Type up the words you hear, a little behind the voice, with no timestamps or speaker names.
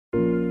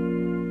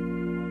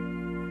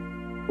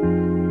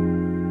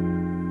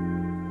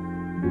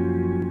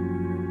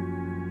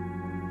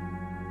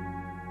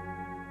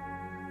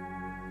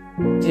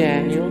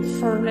Daniel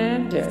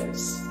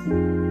Fernandez,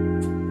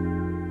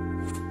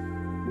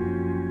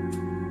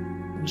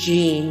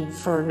 Jean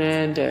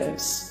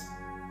Fernandez,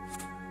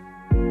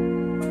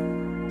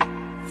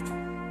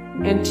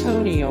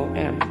 Antonio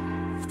M.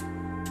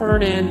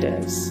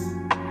 Fernandez,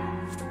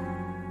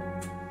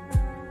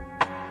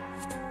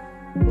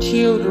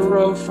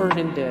 Teodoro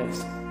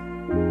Fernandez,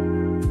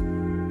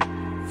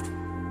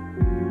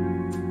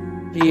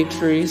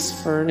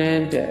 Beatriz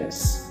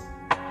Fernandez,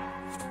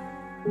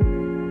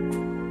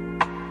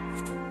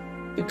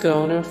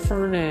 Igona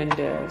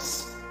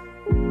Fernandez,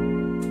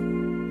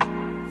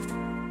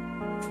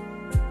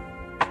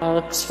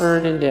 Alex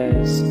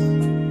Fernandez,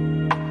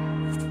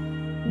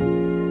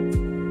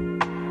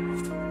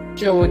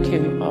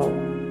 Joaquin O.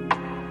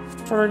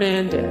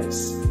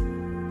 Fernandez,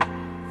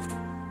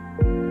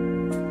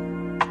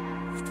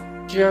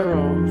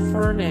 Jerome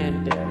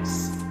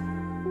Fernandez,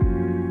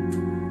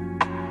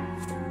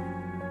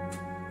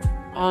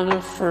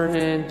 Ana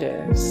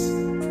Fernandez,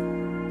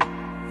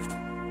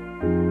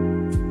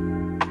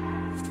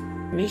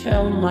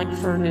 Miguel Mike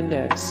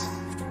Fernandez,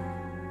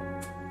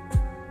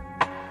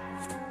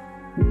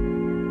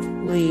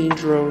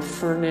 Leandro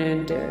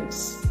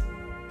Fernandez,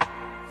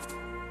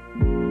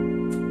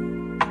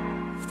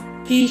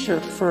 Peter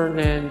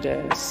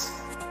Fernandez,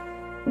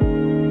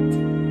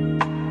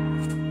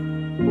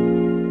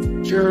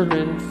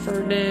 German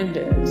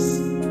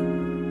Fernandez,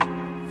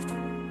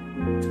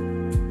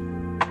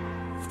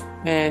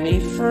 Manny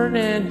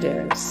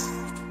Fernandez,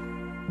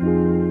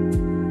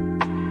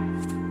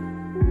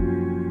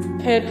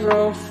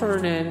 Pedro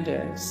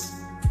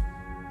Fernandez,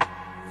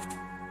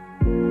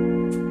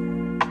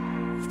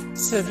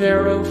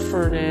 Severo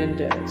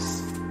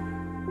Fernandez,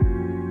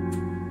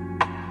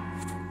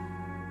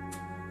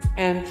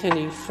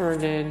 Anthony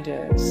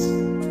Fernandez,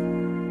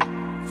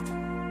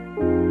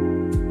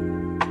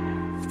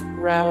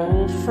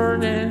 Raul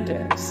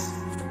Fernandez,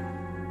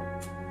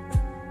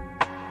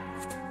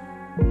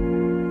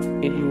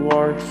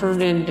 Eduard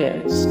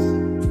Fernandez,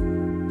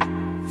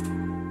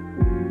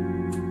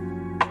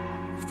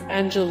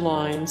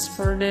 Angelines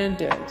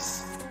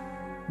Fernandez,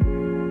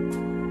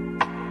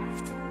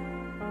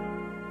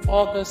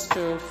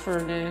 Augusto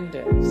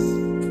Fernandez,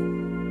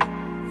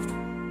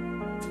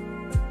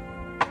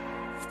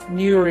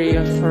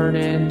 Nuria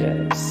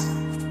Fernandez,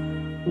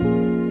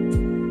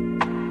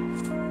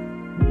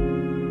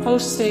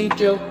 Jose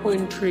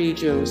Joaquin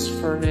Trijos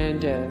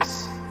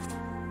Fernandez,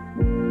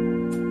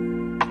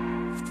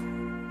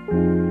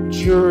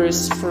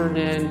 Juris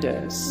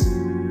Fernandez,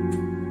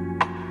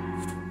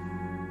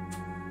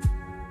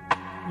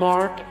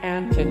 Mark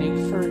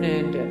Anthony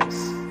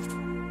Fernandez,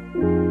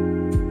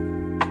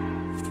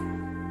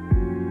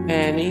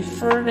 Manny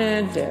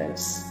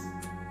Fernandez,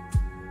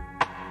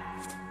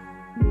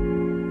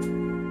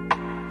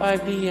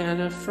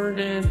 Viviana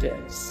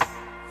Fernandez,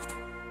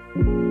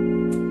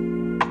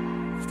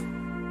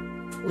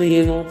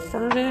 Lionel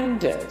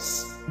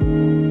Fernandez,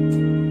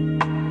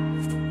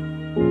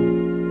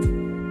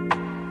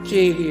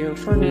 Javier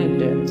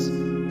Fernandez,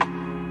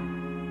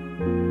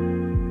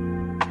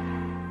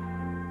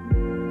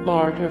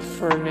 Marta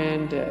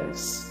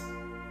Fernandez,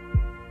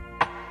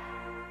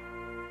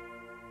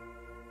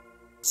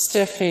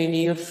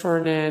 Stefania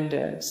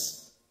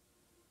Fernandez,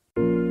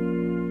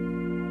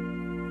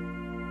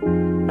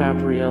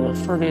 Gabriela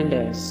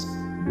Fernandez,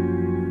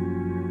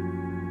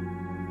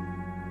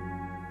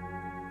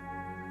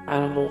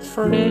 Animal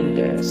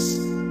Fernandez,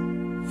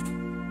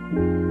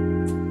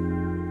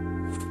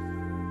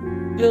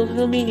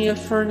 Wilhelmina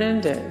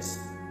Fernandez,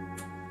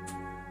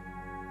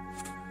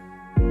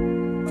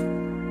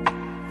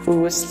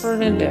 Luis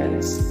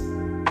Fernandez,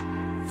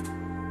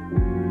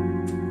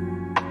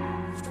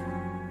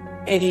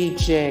 Eddie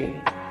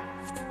J.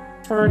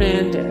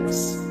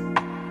 Fernandez,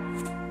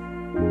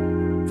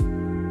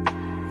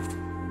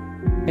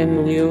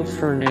 Emilio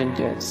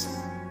Fernandez,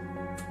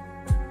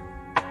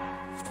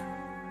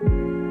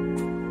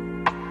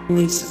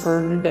 Lisa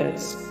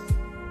Fernandez,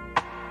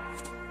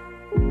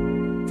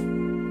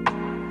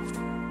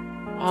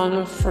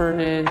 Ana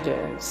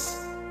Fernandez,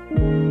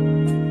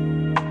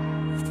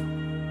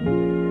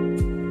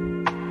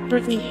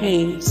 Brittany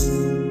Haynes,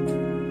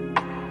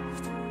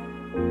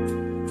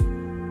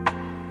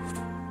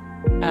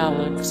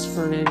 Alex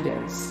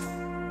Fernandez,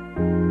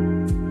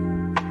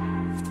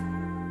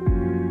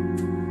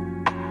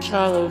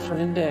 Charlo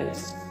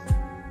Fernandez,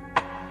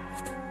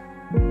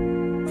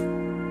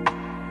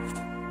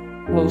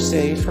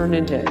 Jose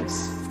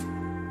Fernandez,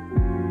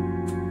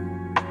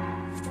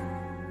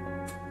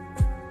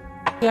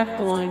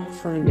 Jacqueline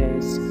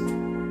Fernandez,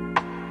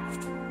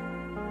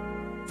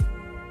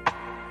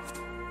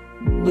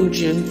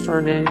 Lucian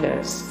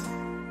Fernandez,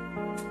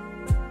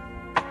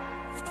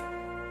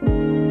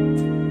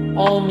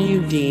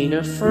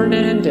 Almudena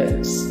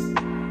Fernandez,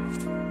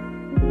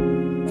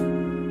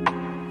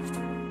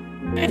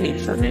 Manny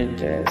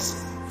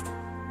Fernandez,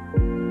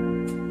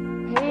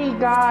 Hey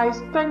guys,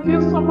 thank you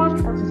so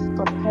much for the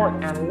support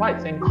and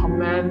likes and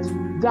comments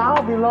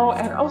down below,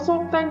 and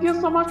also thank you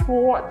so much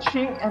for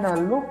watching, and I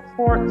look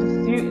forward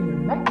to see you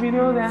in the next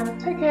video. Then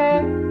take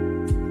care,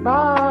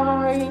 bye.